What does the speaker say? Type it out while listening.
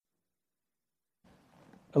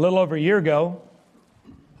A little over a year ago,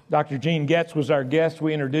 Dr. Gene Getz was our guest.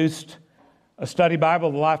 We introduced a study Bible,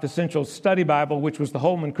 the Life Essentials Study Bible, which was the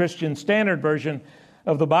Holman Christian Standard Version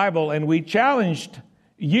of the Bible. And we challenged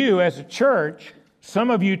you as a church. Some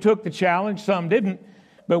of you took the challenge, some didn't.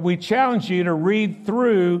 But we challenged you to read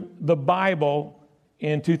through the Bible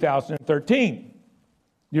in 2013.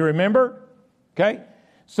 Do you remember? Okay.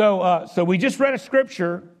 So we just read a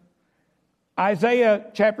scripture, Isaiah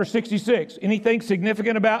chapter 66. Anything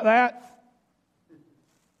significant about that?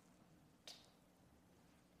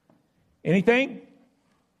 Anything?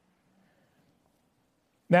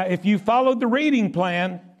 Now, if you followed the reading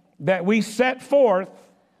plan that we set forth,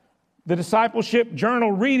 the discipleship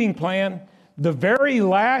journal reading plan, the very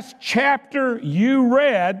last chapter you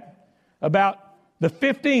read, about the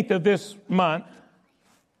 15th of this month,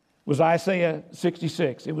 was Isaiah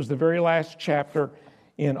 66. It was the very last chapter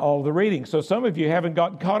in all the reading. So some of you haven't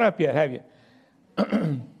gotten caught up yet, have you?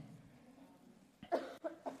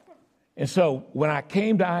 And so when I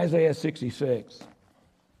came to Isaiah 66,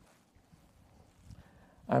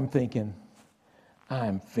 I'm thinking,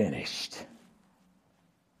 I'm finished.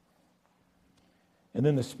 And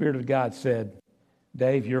then the Spirit of God said,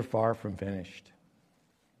 Dave, you're far from finished.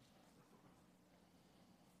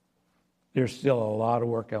 There's still a lot of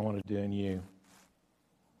work I want to do in you.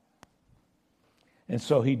 And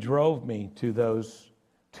so he drove me to those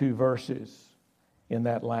two verses in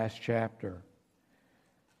that last chapter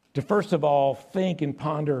to first of all think and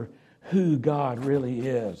ponder who God really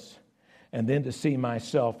is, and then to see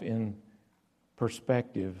myself in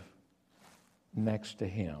perspective next to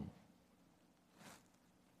him.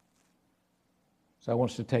 So I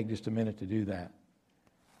want us to take just a minute to do that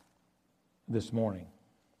this morning,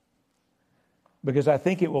 because I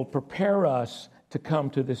think it will prepare us to come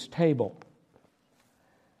to this table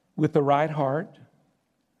with the right heart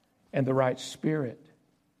and the right spirit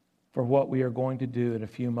for what we are going to do in a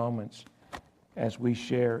few moments as we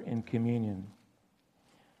share in communion.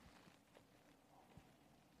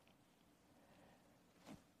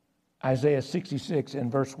 Isaiah 66 and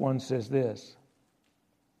verse 1 says this.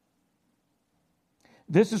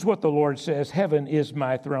 This is what the Lord says, heaven is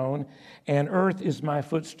my throne and earth is my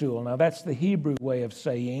footstool. Now that's the Hebrew way of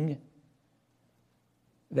saying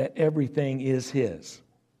that everything is his.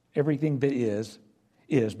 Everything that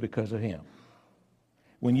is because of him.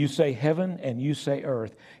 When you say heaven and you say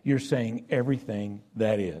earth, you're saying everything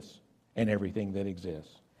that is and everything that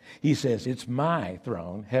exists. He says, it's my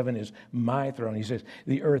throne. Heaven is my throne. He says,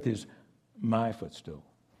 the earth is my footstool.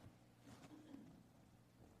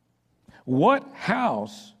 What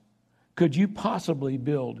house could you possibly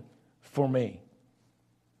build for me?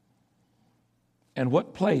 And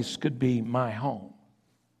what place could be my home?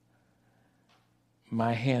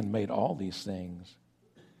 My hand made all these things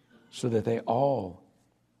so that they all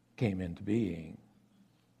came into being.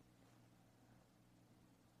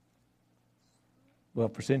 Well,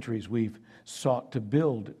 for centuries we've sought to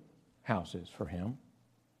build houses for him,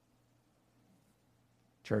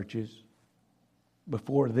 churches.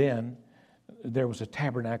 Before then, there was a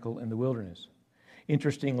tabernacle in the wilderness.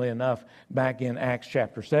 Interestingly enough, back in Acts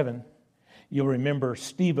chapter 7, you'll remember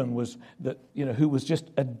Stephen who was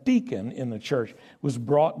just a deacon in the church, was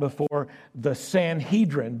brought before the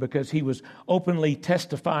Sanhedrin because he was openly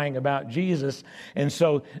testifying about Jesus. And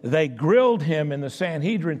so they grilled him in the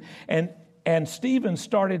Sanhedrin. And Stephen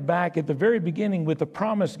started back at the very beginning with the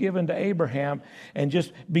promise given to Abraham and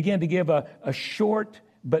just began to give a short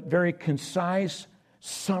but very concise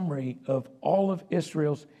summary of all of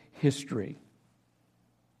Israel's history,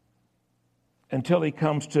 until he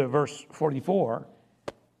comes to verse 44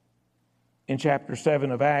 in chapter 7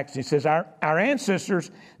 of Acts. He says, our ancestors,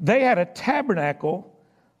 they had a tabernacle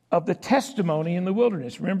of the testimony in the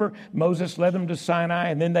wilderness. Remember, Moses led them to Sinai,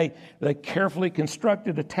 and then they carefully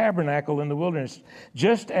constructed a tabernacle in the wilderness,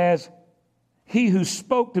 just as he who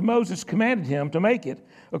spoke to Moses commanded him to make it,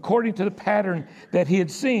 according to the pattern that he had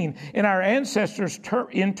seen. And our ancestors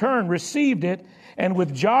in turn received it, and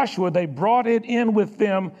with Joshua they brought it in with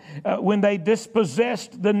them when they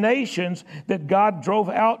dispossessed the nations that God drove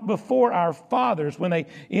out before our fathers when they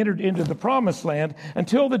entered into the promised land,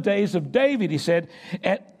 until the days of David. He said,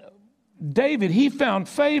 at David, he found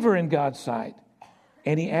favor in God's sight,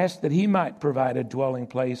 and he asked that he might provide a dwelling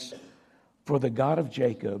place for the God of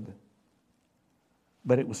Jacob.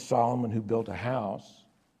 But it was Solomon who built a house.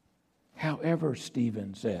 However,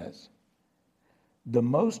 Stephen says, the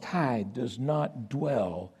Most High does not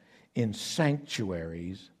dwell in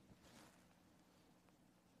sanctuaries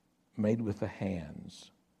made with hands.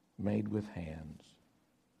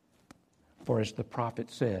 For as the prophet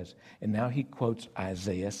says, and now he quotes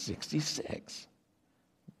Isaiah 66,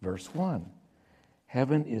 Verse 1,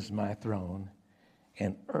 heaven is my throne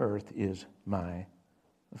and earth is my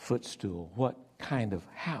footstool. What kind of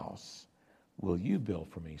house will you build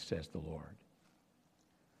for me, says the Lord?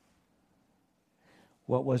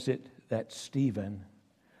 What was it that Stephen,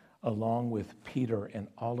 along with Peter and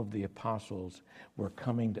all of the apostles, were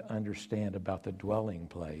coming to understand about the dwelling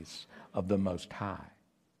place of the Most High?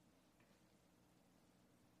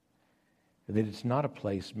 That it's not a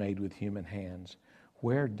place made with human hands.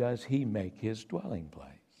 Where does he make his dwelling place?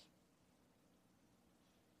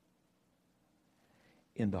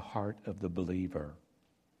 In the heart of the believer.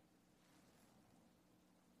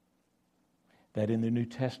 That in the New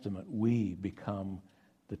Testament we become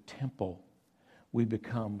the temple. We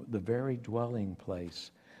become the very dwelling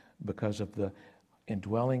place because of the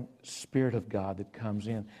indwelling Spirit of God that comes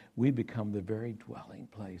in. We become the very dwelling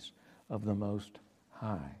place of the Most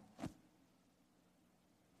High.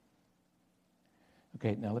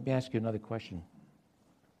 Okay, now let me ask you another question.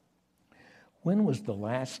 When was the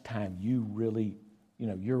last time you really,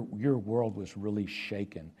 your world was really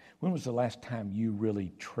shaken? When was the last time you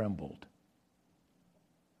really trembled?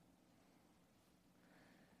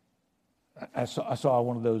 I saw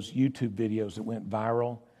one of those YouTube videos that went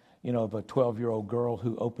viral, of a 12-year-old girl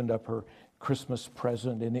who opened up her Christmas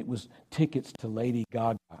present, and it was tickets to Lady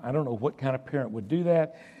Gaga. I don't know what kind of parent would do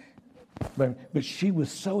that, but she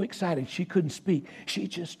was so excited she couldn't speak. She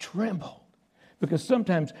just trembled. Because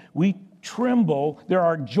sometimes we tremble. There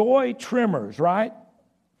are joy tremors, right?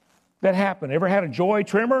 That happen. Ever had a joy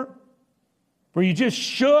tremor? Where you just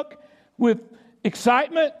shook with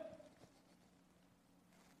excitement?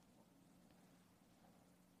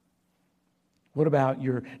 What about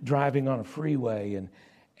you're driving on a freeway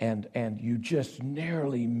and you just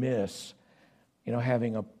narrowly miss,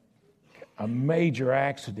 having a major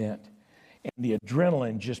accident, and the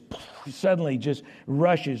adrenaline just suddenly just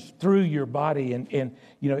rushes through your body, and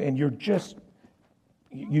you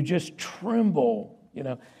just tremble,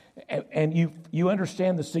 and you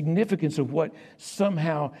understand the significance of what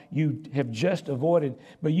somehow you have just avoided,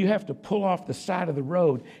 but you have to pull off the side of the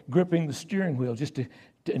road, gripping the steering wheel just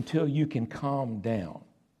until you can calm down.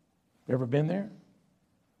 Ever been there?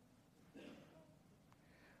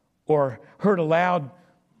 Or heard a loud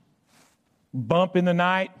bump in the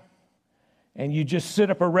night and you just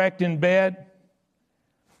sit up erect in bed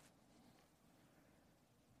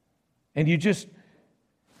and you just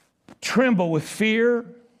tremble with fear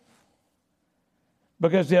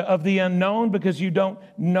because of the unknown, because you don't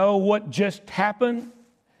know what just happened,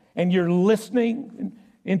 and you're listening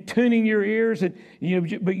and tuning your ears, and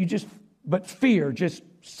but fear just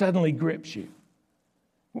suddenly grips you.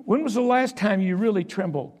 When was the last time you really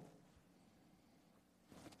trembled?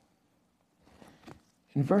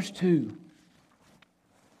 In verse 2,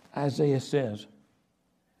 Isaiah says,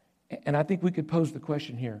 and I think we could pose the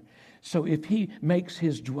question here. So if he makes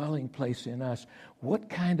his dwelling place in us, what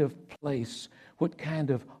kind of place, what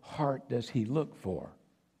kind of heart does he look for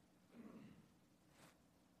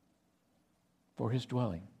his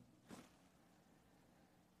dwelling?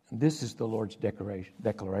 This is the Lord's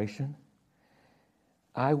declaration.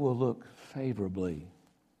 I will look favorably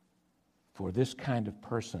for this kind of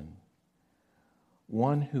person,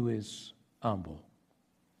 one who is humble.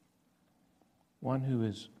 One who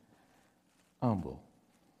is humble.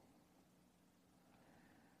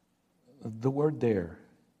 The word there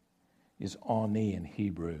is ani in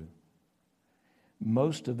Hebrew.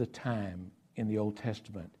 Most of the time in the Old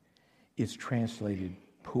Testament, it's translated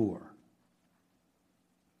poor.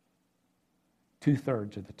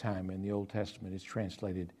 2/3 of the time in the Old Testament, it's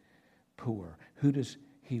translated poor. Who does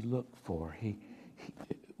he look for?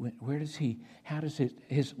 Where does he? How does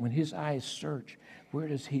when his eyes search? Where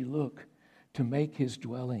does he look to make his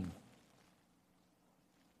dwelling?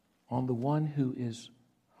 On the one who is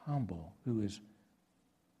humble, who is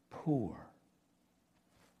poor.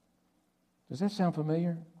 Does that sound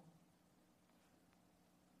familiar?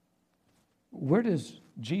 Where does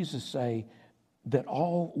Jesus say that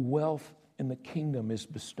all wealth in the kingdom is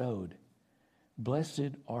bestowed?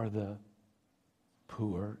 Blessed are the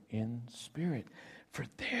poor in spirit, for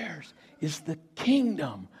theirs is the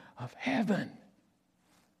kingdom of heaven.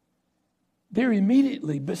 They're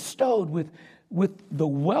immediately bestowed with the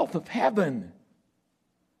wealth of heaven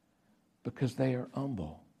because they are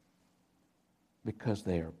humble, because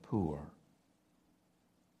they are poor.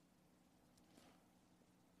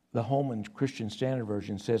 The Holman Christian Standard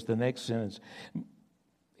Version says the next sentence,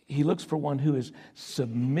 he looks for one who is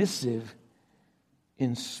submissive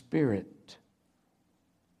in spirit.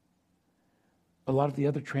 A lot of the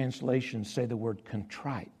other translations say the word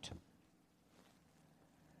contrite.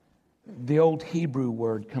 The old Hebrew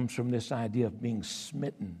word comes from this idea of being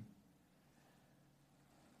smitten,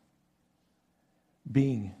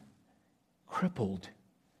 being crippled,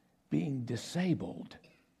 being disabled.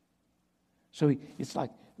 So it's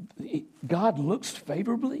like God looks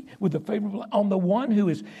favorably on the one who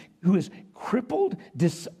is crippled,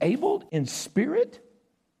 disabled in spirit,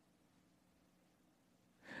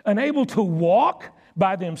 unable to walk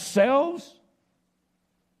by themselves.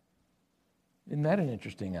 Isn't that an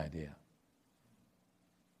interesting idea?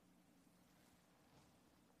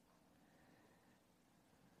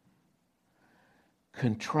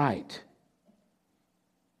 Contrite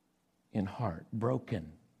in heart,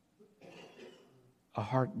 broken. A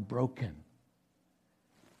heart broken.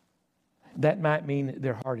 That might mean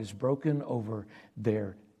their heart is broken over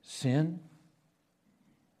their sin,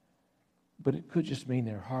 but it could just mean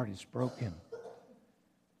their heart is broken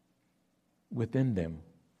within them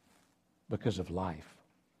because of life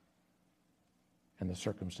and the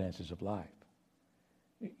circumstances of life.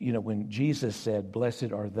 You know, when Jesus said,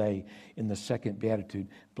 "Blessed are they," in the second beatitude,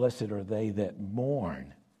 "Blessed are they that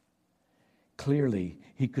mourn," clearly,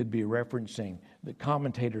 he could be referencing, the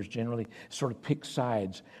commentators generally sort of pick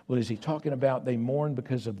sides. Well, is he talking about they mourn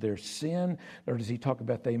because of their sin? Or does he talk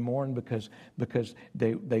about they mourn because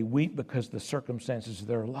they weep because the circumstances of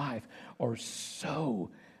their life are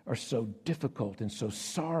so difficult and so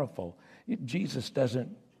sorrowful? Jesus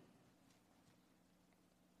doesn't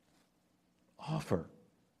offer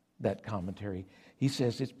that commentary. He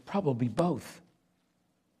says it's probably both.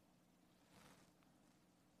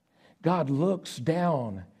 God looks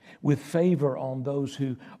down with favor on those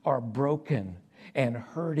who are broken and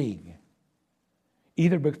hurting,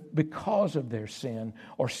 either because of their sin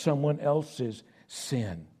or someone else's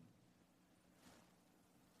sin.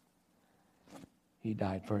 He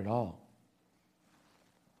died for it all.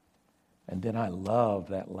 And then I love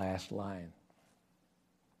that last line.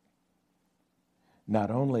 Not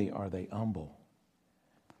only are they humble,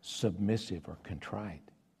 submissive, or contrite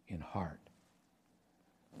in heart,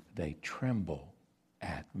 they tremble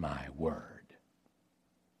at my word.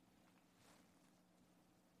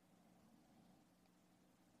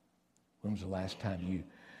 When was the last time you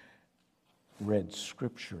read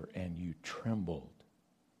Scripture and you trembled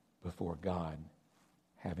before God,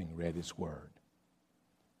 having read His Word?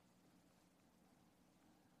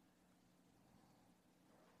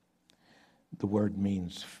 The word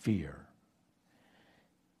means fear,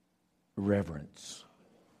 reverence.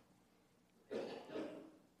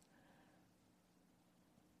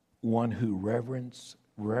 One who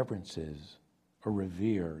reverences or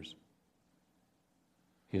reveres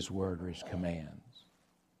His word or His commands.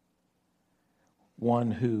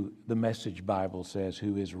 One who, the Message Bible says,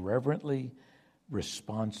 who is reverently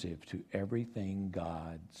responsive to everything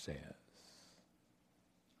God says.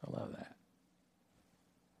 I love that.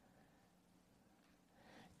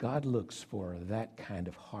 God looks for that kind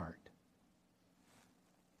of heart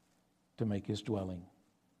to make His dwelling.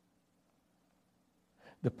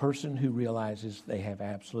 The person who realizes they have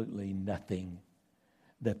absolutely nothing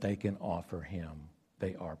that they can offer Him.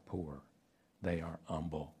 They are poor. They are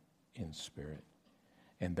humble in spirit.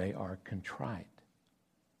 And they are contrite.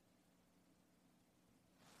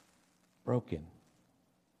 Broken.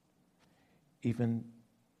 Even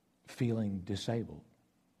feeling disabled.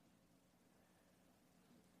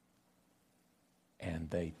 And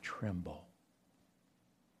they tremble.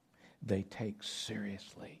 They take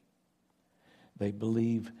seriously. They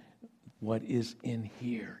believe what is in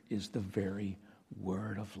here is the very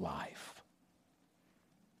word of life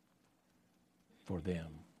for them.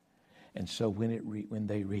 And so when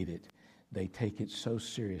they read it, they take it so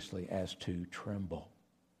seriously as to tremble.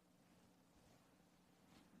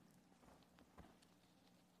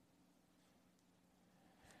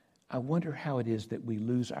 I wonder how it is that we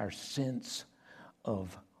lose our sense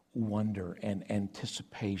of wonder and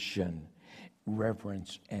anticipation,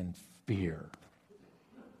 reverence and fear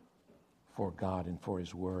for God and for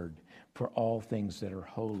His Word, for all things that are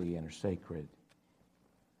holy and are sacred.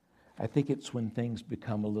 I think it's when things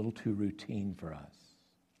become a little too routine for us.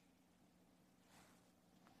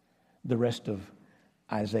 The rest of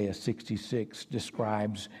Isaiah 66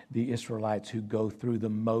 describes the Israelites who go through the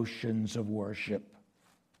motions of worship.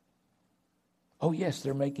 Oh yes,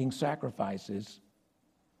 they're making sacrifices.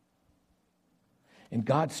 And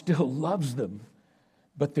God still loves them,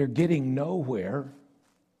 but they're getting nowhere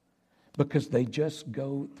because they just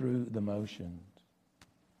go through the motions.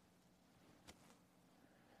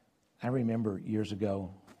 I remember years ago,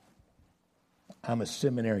 I'm a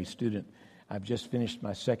seminary student. I've just finished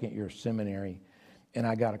my second year of seminary, and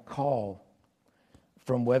I got a call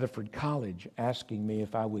from Weatherford College asking me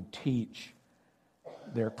if I would teach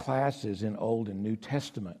their classes in Old and New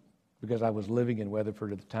Testament, because I was living in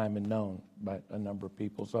Weatherford at the time and known by a number of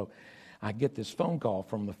people. So I get this phone call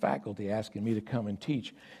from the faculty asking me to come and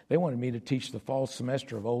teach. They wanted me to teach the fall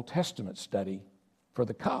semester of Old Testament study for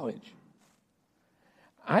the college.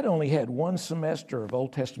 I'd only had one semester of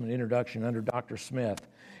Old Testament introduction under Dr. Smith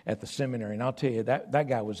at the seminary, and I'll tell you, that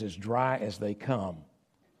guy was as dry as they come.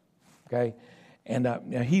 Okay? And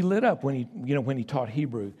now he lit up when he taught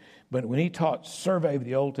Hebrew, but when he taught survey of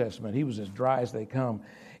the Old Testament, he was as dry as they come.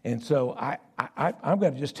 And so I've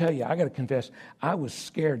got to just tell you, I got to confess, I was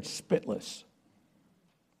scared spitless.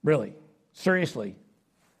 Really, seriously.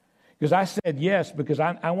 Because I said yes because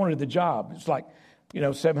I wanted the job. It's like,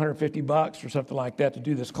 $750 or something like that to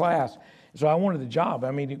do this class. So I wanted the job.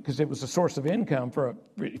 I mean, because it was a source of income for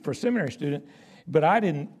a seminary student. But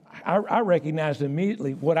I recognized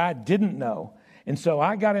immediately what I didn't know. And so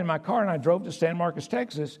I got in my car and I drove to San Marcos,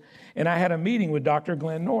 Texas, and I had a meeting with Dr.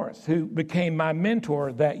 Glenn Norris, who became my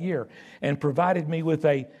mentor that year and provided me with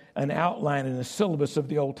an outline and a syllabus of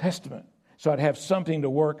the Old Testament. So I'd have something to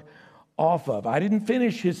work off of. I didn't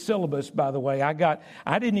finish his syllabus, by the way.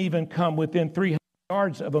 I didn't even come within 300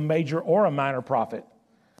 yards of a major or a minor prophet,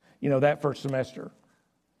 that first semester.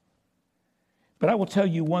 But I will tell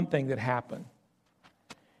you one thing that happened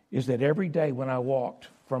is that every day when I walked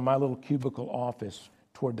from my little cubicle office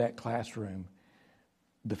toward that classroom,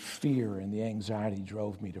 the fear and the anxiety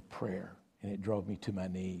drove me to prayer, and it drove me to my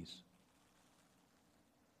knees.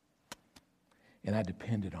 And I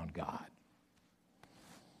depended on God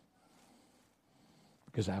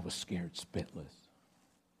because I was scared spitless.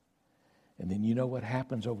 And then you know what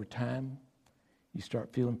happens over time? You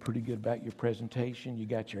start feeling pretty good about your presentation. You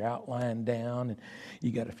got your outline down, and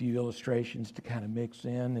you got a few illustrations to kind of mix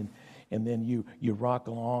in, and then you rock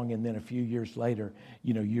along, and then a few years later,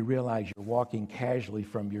 you realize you're walking casually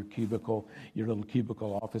from your little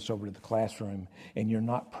cubicle office over to the classroom, and you're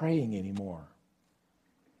not praying anymore.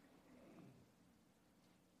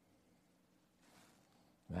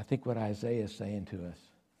 And I think what Isaiah is saying to us,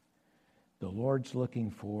 the Lord's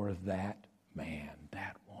looking for that man,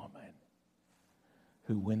 that woman,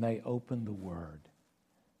 who, when they open the Word,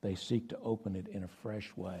 they seek to open it in a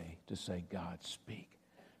fresh way to say, God, speak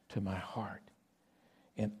to my heart,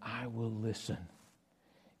 and I will listen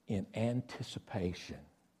in anticipation.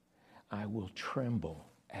 I will tremble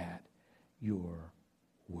at your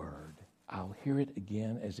word. I'll hear it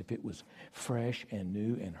again as if it was fresh and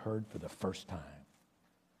new and heard for the first time.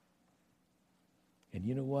 And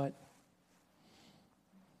you know what?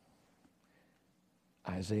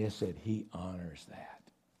 Isaiah said he honors that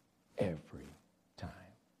every time.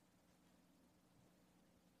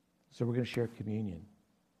 So we're going to share communion.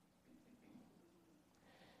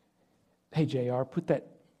 Hey, JR, put that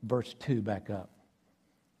verse 2 back up,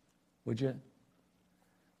 would you?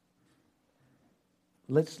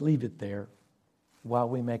 Let's leave it there while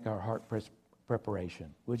we make our heart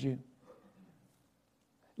preparation, would you?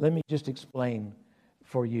 Let me just explain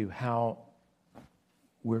for you how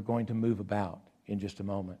we're going to move about in just a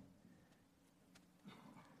moment.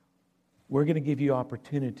 We're going to give you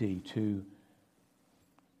opportunity to,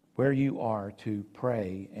 where you are, to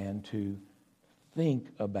pray and to think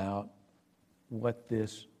about what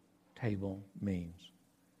this table means.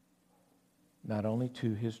 Not only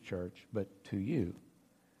to his church, but to you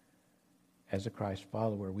as a Christ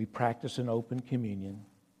follower. We practice an open communion.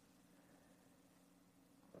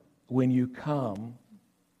 When you come,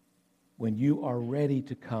 when you are ready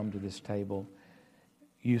to come to this table,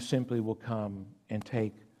 you simply will come and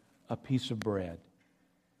take a piece of bread,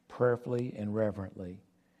 prayerfully and reverently,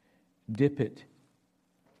 dip it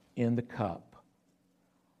in the cup,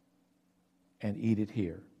 and eat it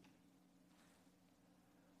here.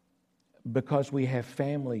 Because we have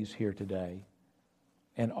families here today,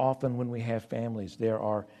 and often when we have families, there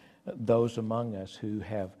are those among us who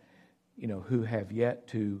have yet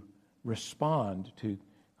to respond to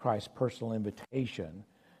Christ's personal invitation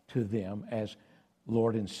to them as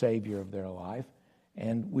Lord and Savior of their life.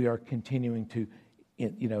 And we are continuing to,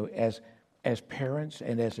 as parents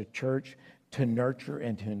and as a church, to nurture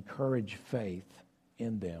and to encourage faith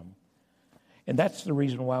in them. And that's the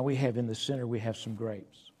reason why we have in the center, we have some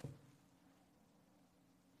grapes.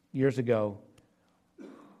 Years ago,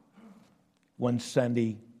 one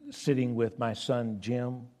Sunday, sitting with my son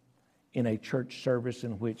Jim in a church service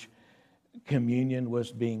in which communion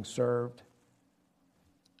was being served,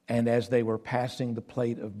 and as they were passing the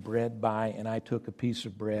plate of bread by, and I took a piece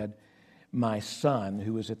of bread, my son,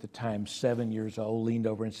 who was at the time 7 years old, leaned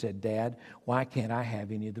over and said, "Dad, why can't I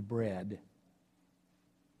have any of the bread?"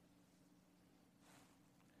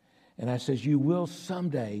 And I says, you will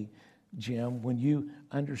someday, Jim, when you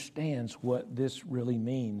understands what this really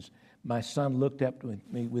means. My son looked up to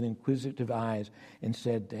me with inquisitive eyes and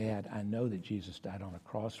said, Dad, I know that Jesus died on a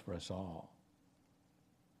cross for us all.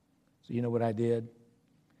 So you know what I did?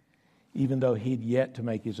 Even though he'd yet to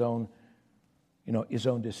make his own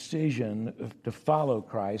decision to follow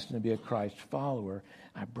Christ and to be a Christ follower,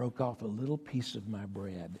 I broke off a little piece of my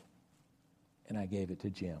bread and I gave it to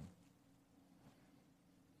Jim.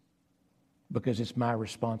 Because it's my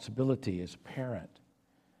responsibility as a parent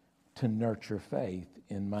to nurture faith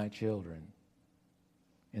in my children.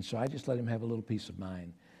 And so I just let him have a little piece of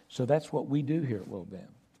mine. So that's what we do here at Willow Bend.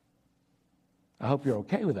 I hope you're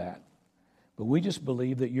okay with that. But we just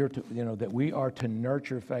believe that that we are to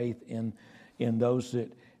nurture faith in those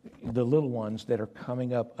the little ones that are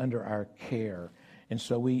coming up under our care. And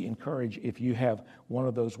so we encourage, if you have one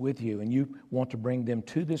of those with you and you want to bring them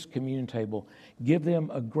to this communion table, give them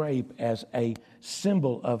a grape as a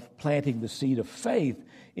symbol of planting the seed of faith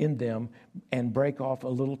in them, and break off a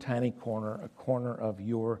little tiny corner, a corner of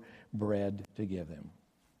your bread to give them.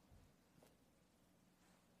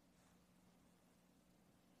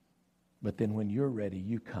 But then when you're ready,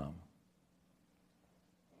 you come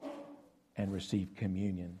and receive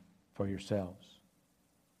communion for yourselves.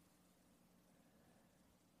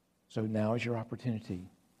 So now is your opportunity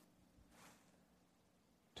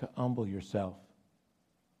to humble yourself,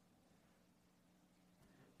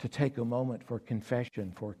 to take a moment for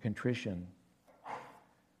confession, for contrition,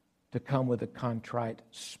 to come with a contrite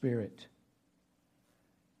spirit,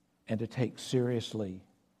 and to take seriously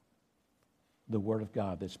the Word of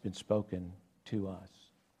God that's been spoken to us.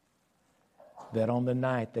 That on the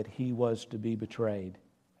night that he was to be betrayed,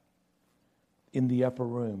 in the upper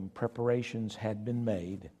room, preparations had been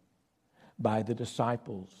made by the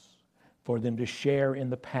disciples for them to share in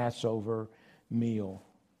the Passover meal.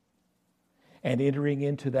 And entering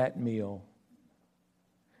into that meal,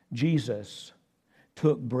 Jesus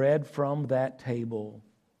took bread from that table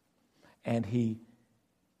and he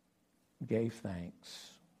gave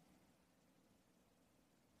thanks.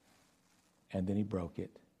 And then he broke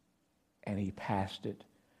it and he passed it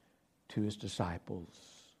to his disciples.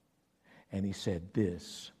 And he said,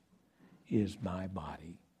 "This is my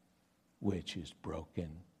body, which is broken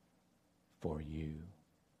for you.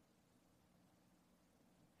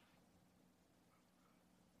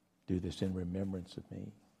 Do this in remembrance of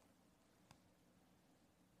me."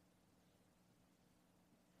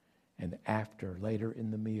 And later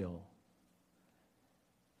in the meal,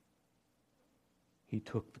 he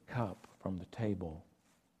took the cup from the table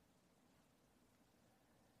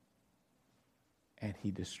and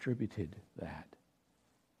he distributed that.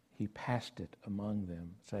 He passed it among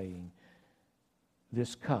them, saying,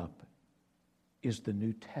 "This cup is the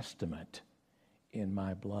New Testament in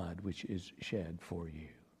my blood, which is shed for you.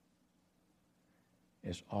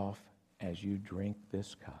 As oft as you drink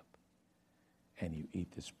this cup and you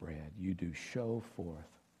eat this bread, you do show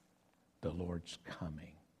forth the Lord's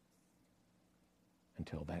coming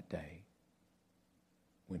until that day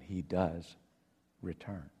when he does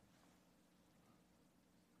return."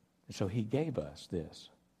 And so he gave us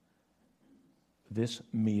this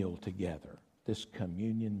meal together, this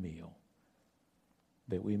communion meal,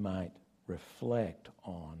 that we might reflect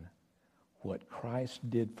on what Christ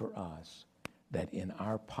did for us, that in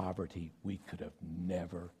our poverty we could have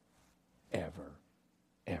never, ever,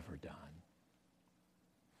 ever done.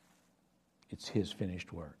 It's his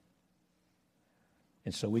finished work.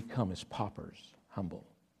 And so we come as paupers, humble.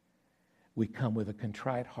 We come with a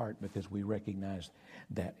contrite heart because we recognize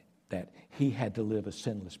that he had to live a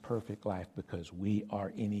sinless, perfect life because we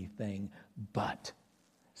are anything but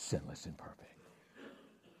sinless and perfect.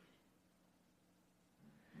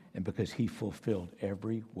 And because he fulfilled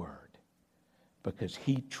every word, because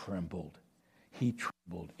he trembled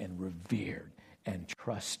and revered and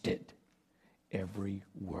trusted every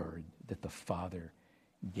word that the Father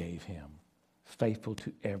gave him. Faithful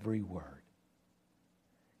to every word,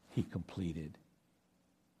 he completed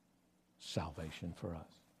salvation for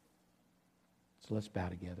us. So let's bow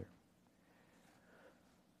together.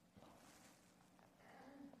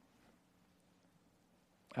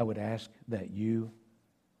 I would ask that you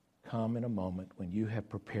come in a moment when you have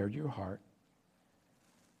prepared your heart,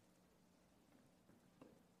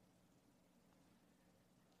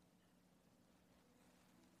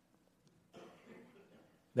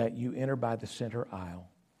 that you enter by the center aisle,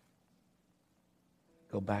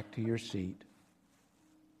 go back to your seat,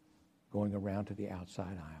 going around to the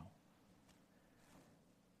outside aisle.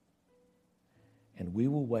 And we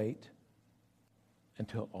will wait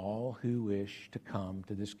until all who wish to come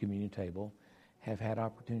to this communion table have had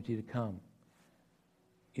opportunity to come.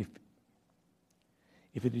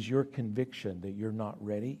 If it is your conviction that you're not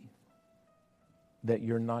ready, that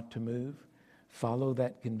you're not to move, follow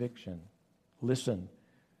that conviction. Listen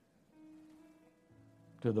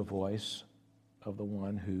to the voice of the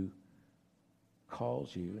one who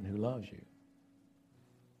calls you and who loves you.